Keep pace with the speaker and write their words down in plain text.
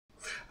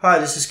Hi,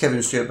 this is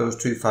Kevin Stewart Builds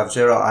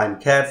 250. I'm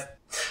Kev.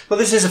 Well,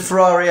 this is a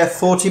Ferrari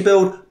F40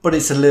 build, but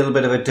it's a little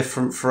bit of a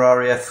different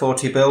Ferrari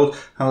F40 build,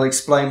 and I'll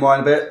explain why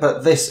in a bit.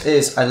 But this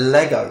is a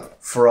Lego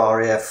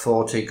Ferrari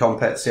F40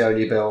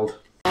 Competizione build.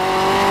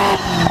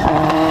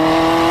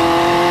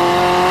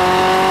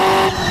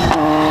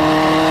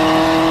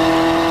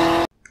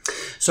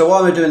 So why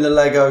am I doing the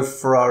Lego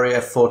Ferrari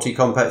F40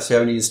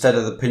 Competizione instead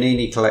of the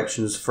Panini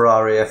Collection's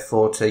Ferrari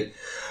F40?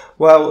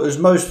 Well, as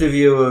most of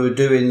you who are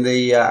doing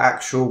the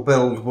actual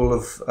build will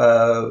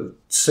have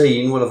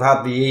seen, will have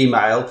had the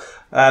email,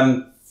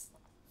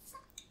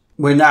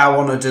 we're now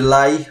on a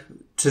delay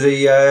to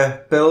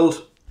the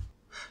build.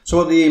 So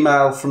what the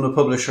email from the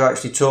publisher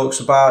actually talks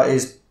about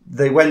is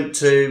they went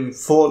to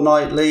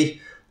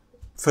fortnightly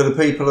for the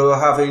people who are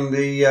having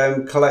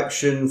the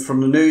collection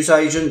from the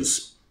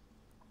newsagents,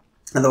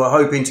 and they were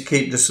hoping to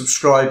keep the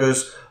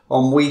subscribers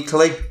on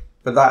weekly.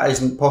 But that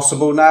isn't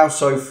possible now.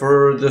 So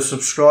for the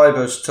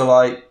subscribers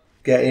to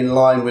get in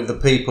line with the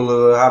people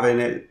who are having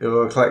it, who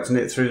are collecting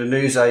it through the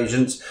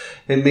newsagents,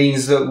 it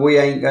means that we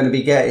ain't going to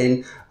be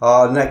getting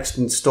our next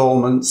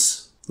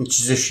instalments, which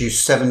is issues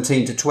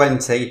 17 to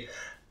 20,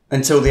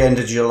 until the end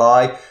of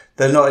July.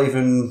 They're not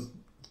even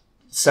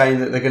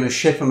saying that they're going to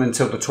ship them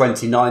until the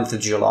 29th of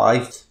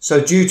July.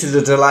 So due to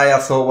the delay, I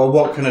thought, well,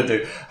 what can I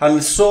do? And I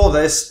saw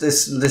this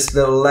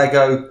little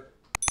Lego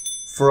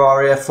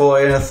Ferrari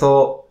F40, and I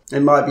thought,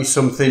 it might be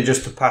something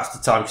just to pass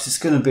the time, because it's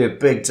going to be a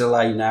big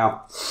delay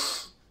now.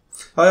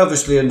 I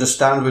obviously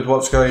understand with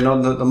what's going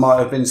on that there might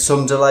have been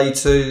some delay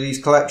to these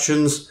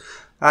collections,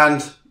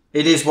 and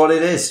it is what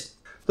it is.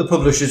 The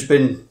publisher's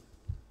been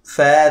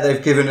fair.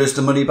 They've given us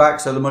the money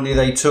back, so the money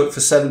they took for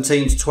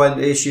 17 to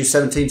 20, issue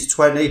 17 to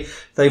 20,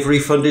 they've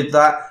refunded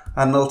that,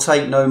 and they'll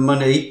take no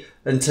money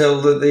until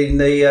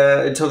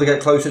until they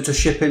get closer to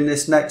shipping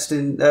this next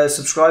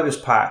subscribers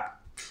pack.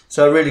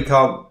 So I really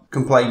can't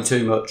complain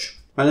too much.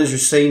 And as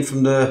you've seen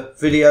from the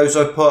videos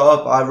I put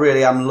up, I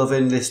really am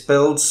loving this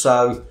build.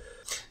 So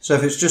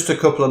if it's just a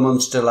couple of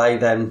months delay,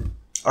 then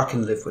I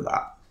can live with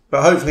that.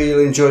 But hopefully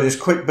you'll enjoy this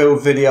quick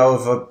build video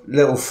of a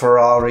little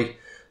Ferrari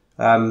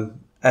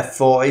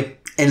F40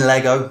 in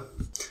Lego.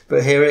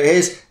 But here it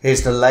is.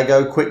 Here's the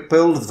Lego quick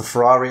build of the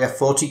Ferrari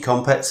F40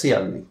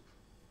 Competizione.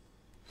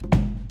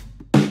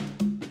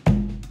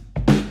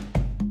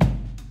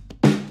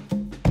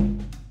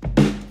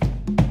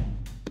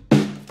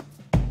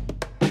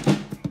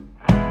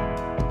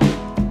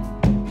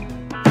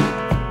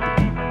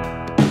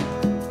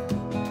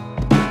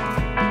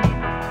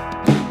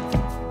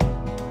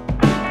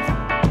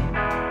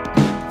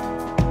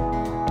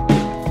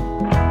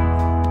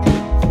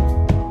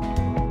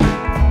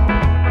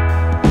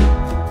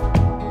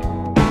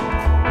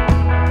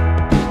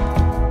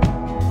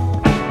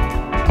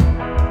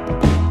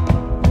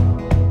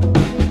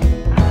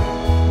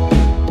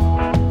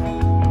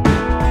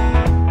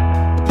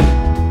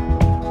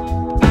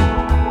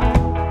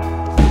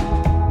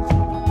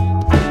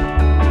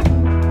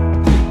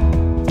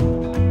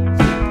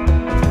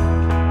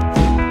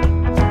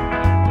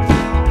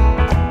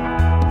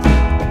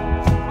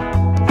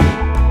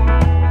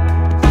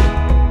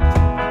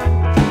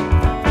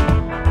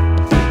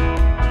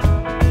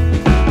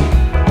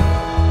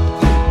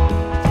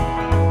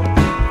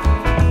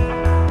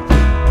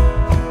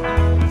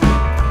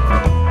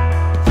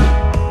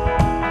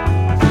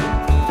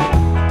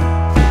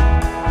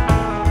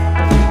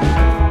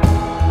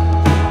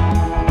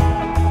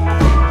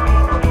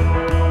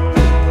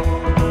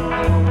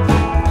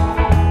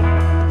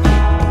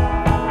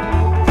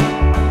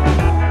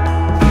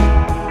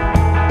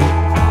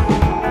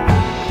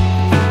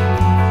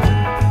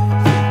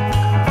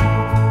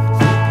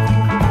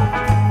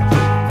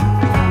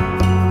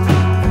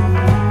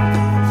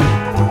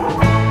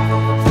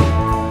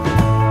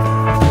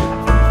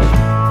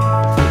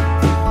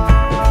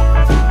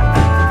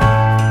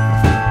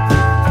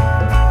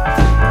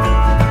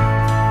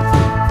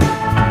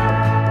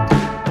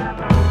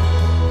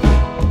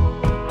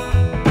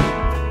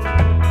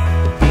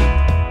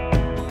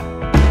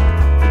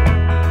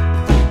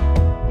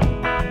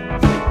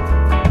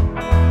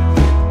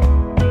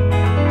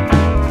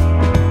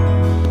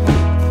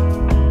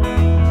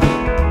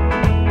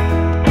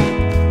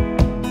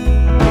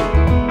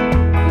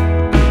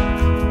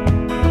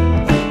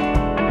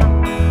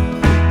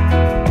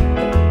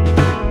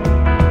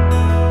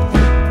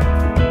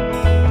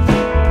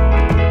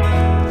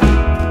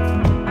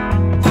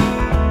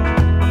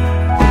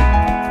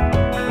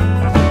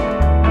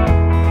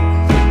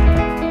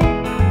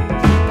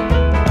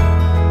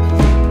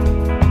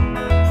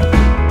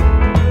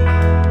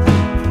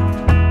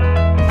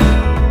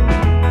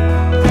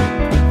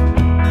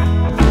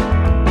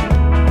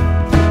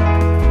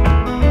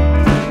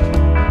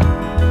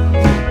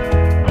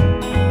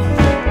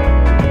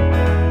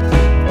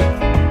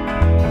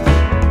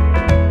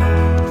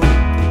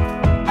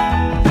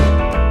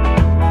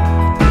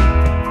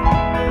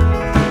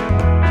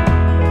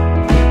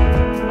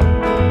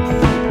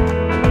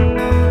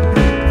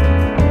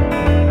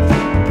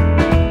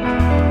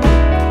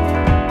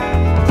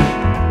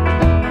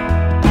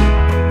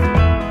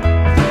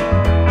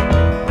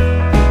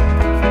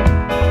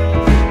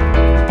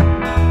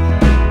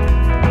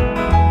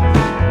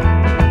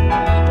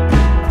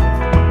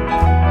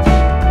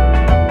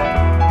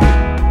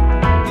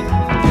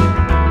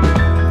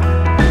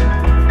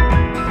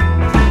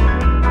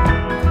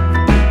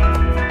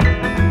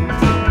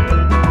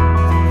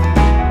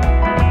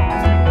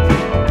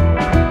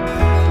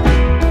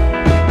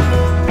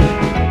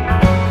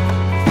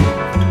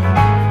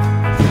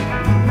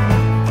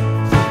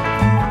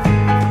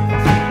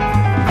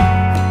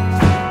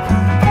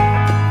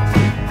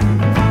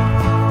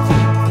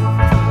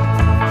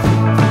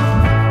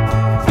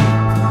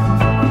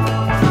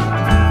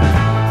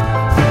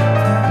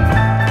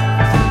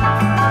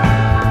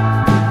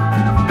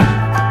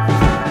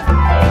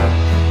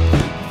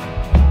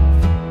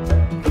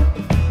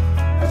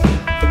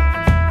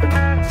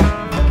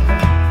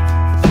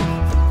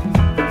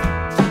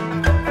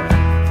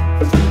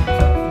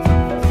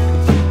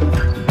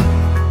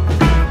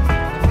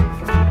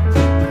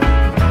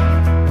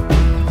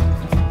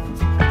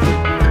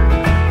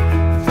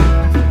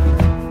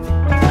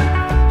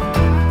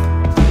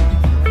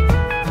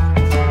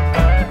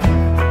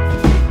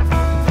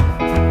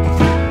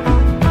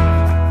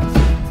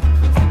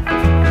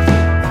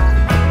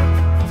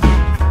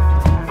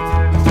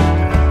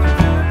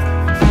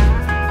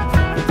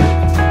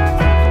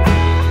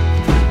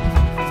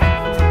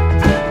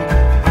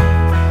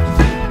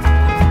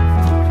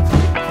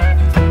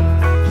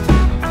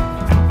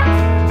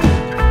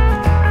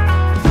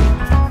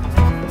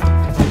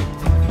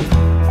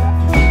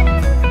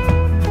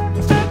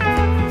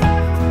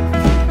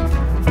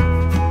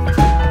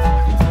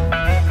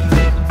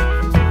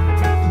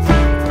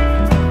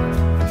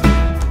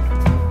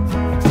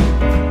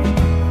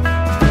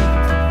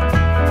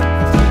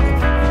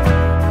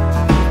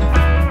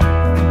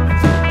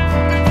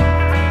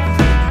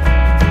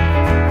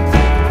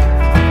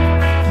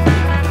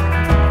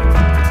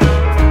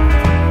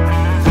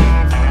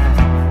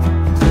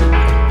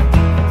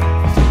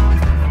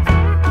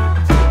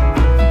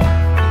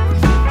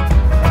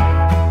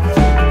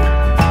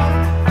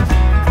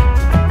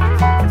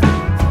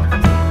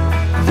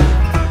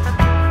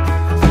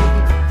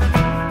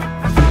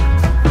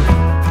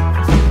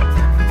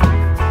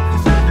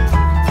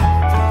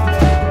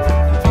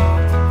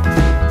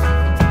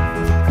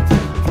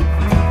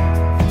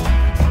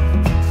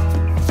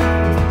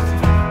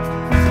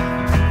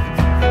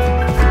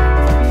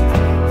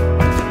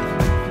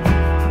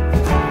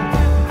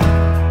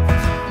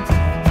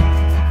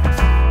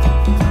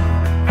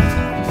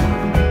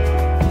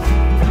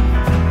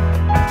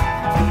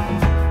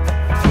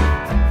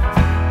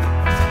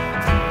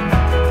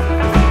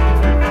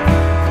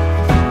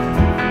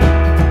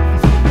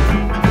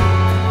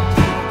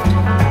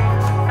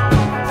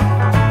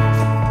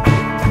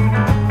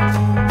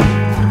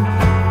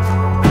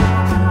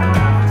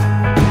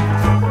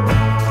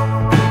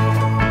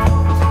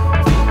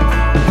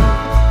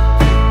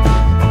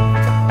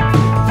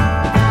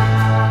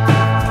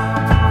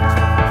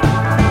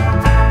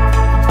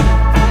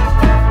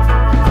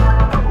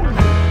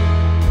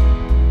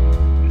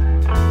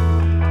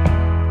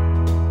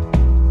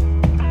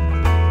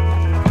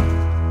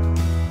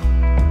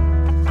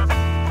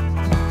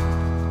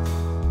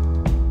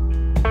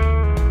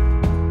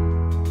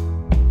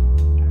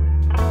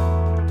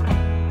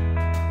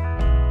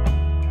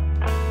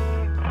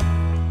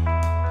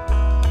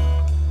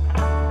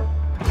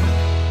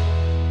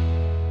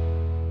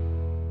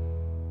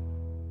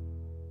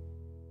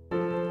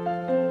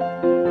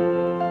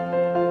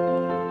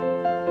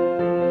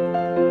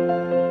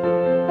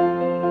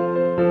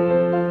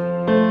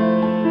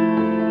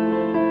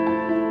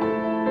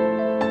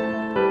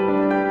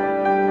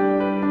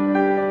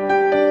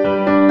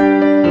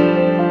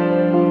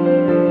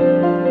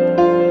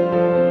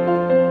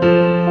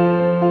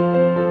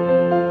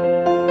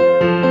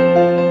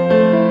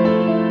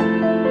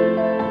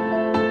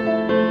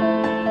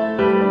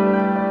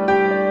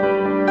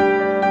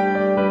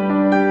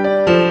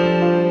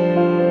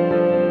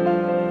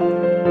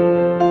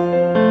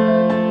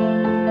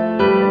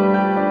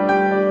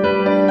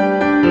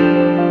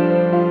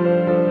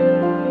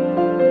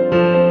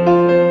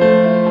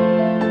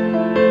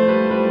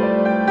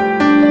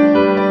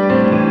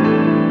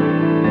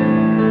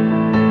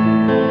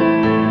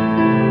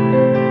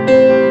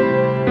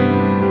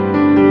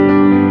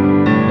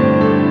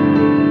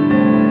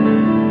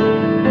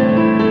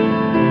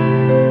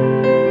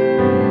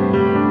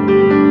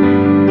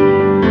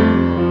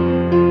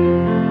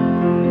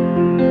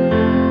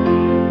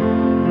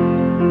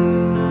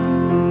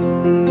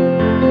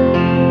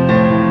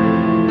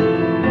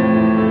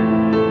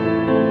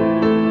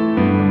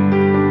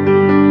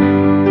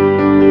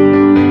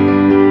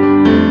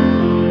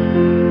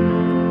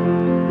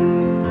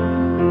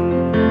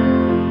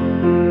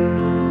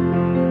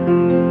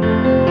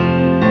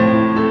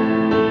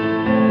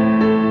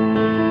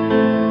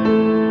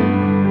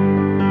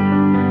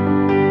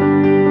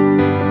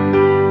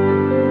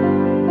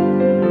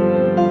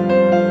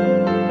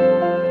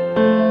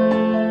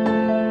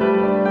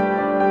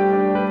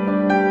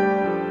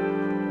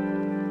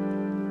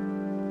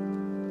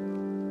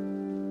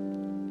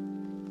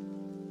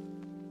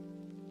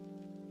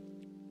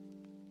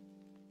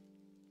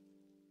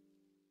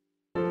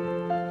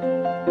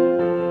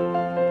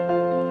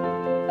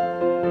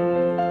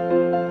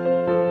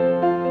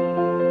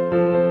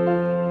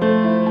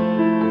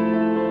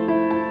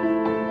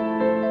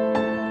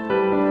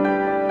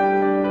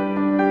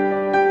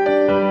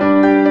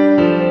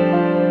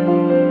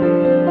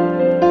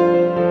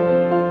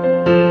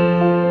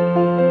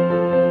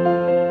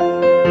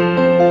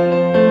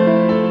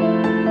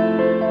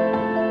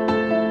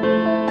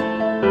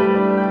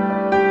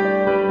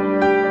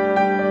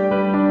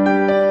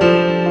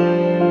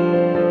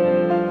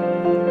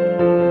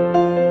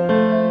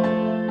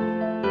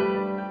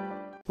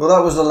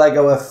 was the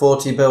Lego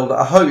F40 build.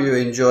 I hope you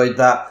enjoyed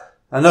that.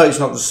 I know it's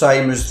not the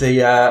same as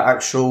the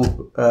actual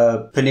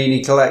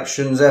Panini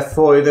Collections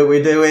F40 that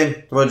we're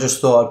doing, but I just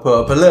thought I'd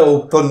put up a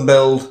little fun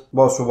build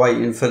whilst we're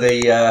waiting for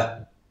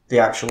the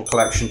actual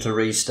collection to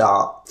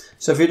restart.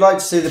 So if you'd like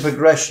to see the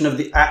progression of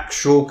the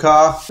actual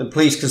car, then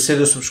please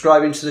consider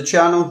subscribing to the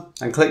channel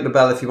and click the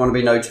bell if you want to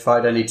be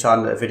notified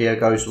anytime that a video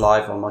goes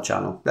live on my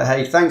channel. But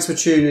hey, thanks for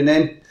tuning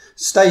in.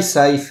 Stay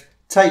safe,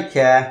 take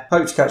care,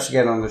 hope to catch you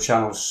again on the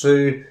channel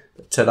soon.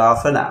 Ta-da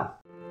for now.